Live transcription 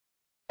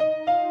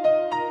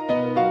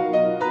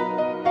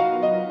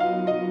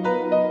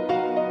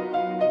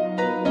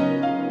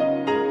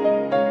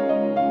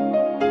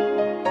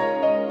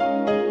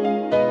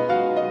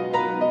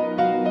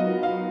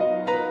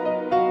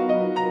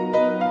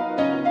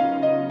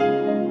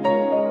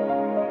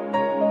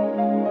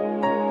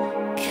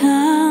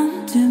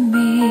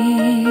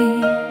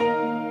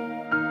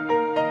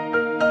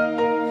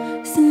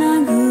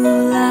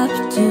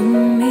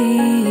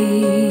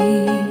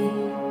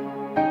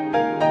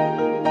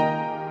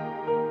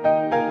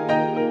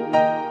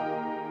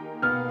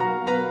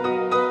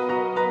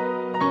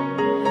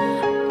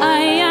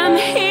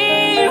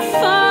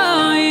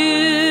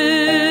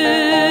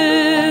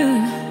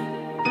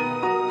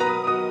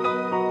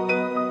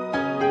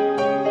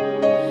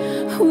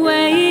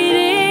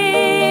waiting.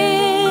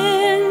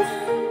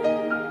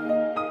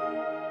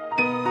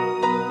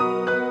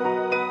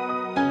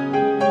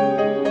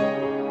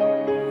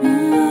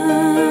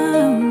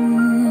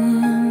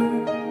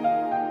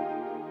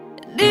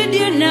 Did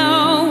you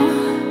know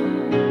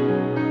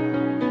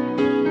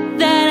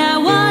that I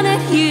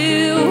wanted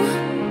you?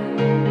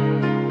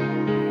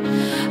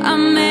 I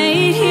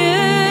made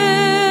you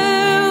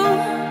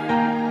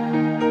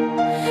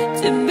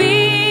to be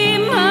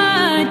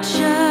my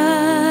child.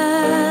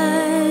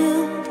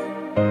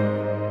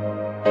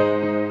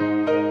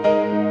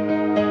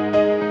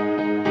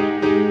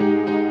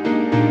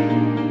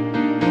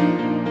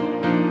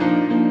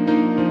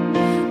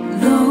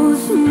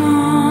 Those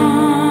moments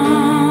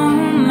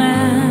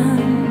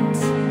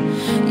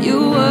you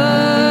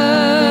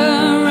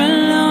were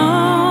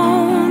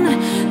alone,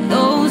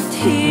 those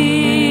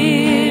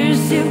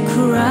tears you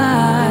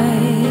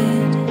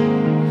cried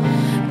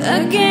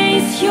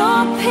against your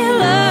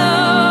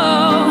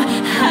pillow.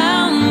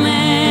 How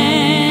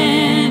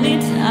many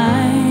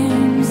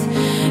times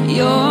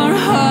your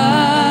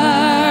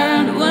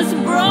heart was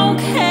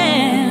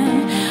broken?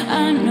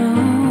 I know,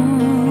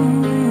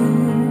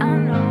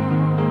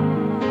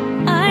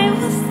 I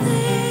was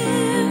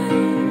there.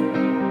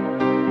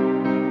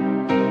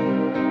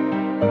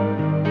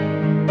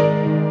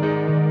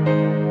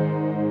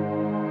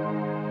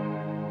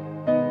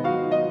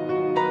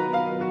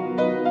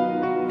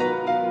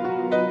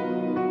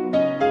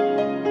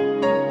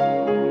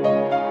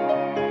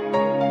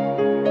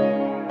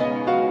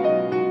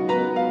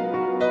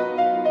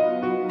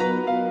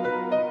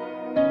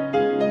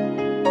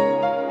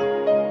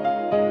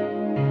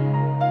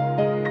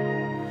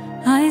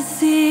 I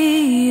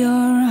see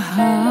your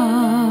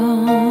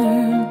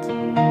heart.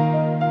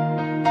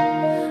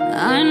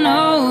 I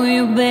know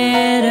you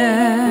better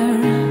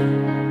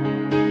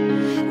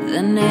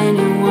than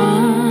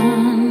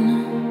anyone.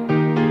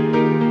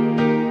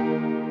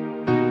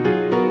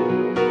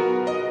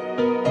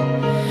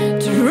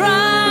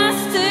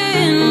 Trust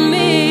in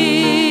me.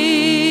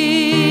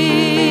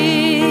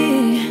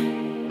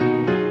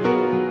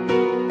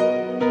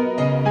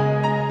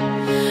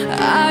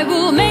 I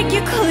will make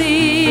you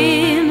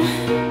clean,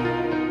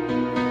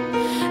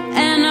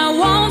 and I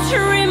won't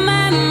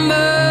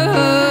remember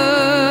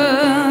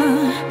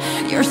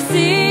your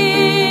sins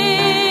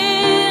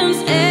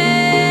anymore.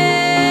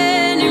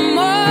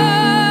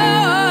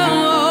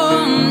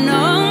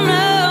 No,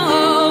 no.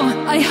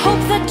 I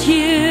hope that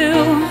you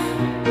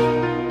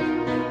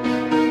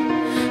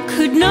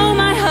could know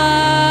my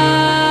heart.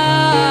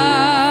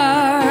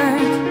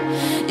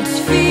 It's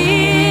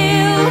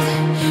filled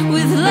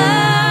with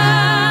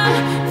love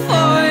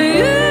for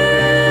you.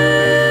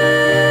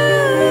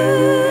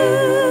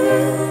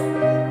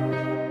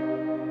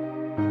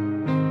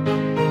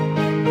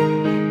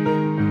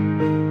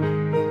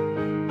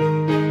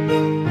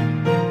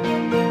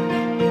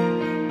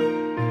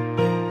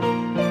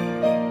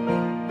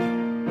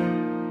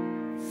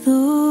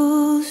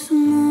 Those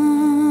moments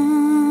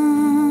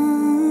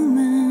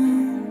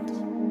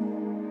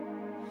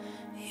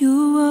you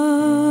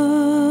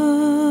were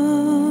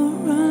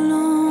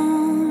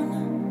alone,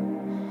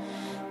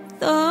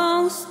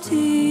 those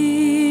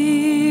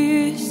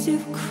tears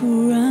you've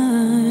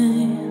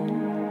cried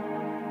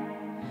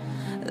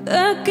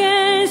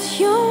against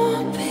your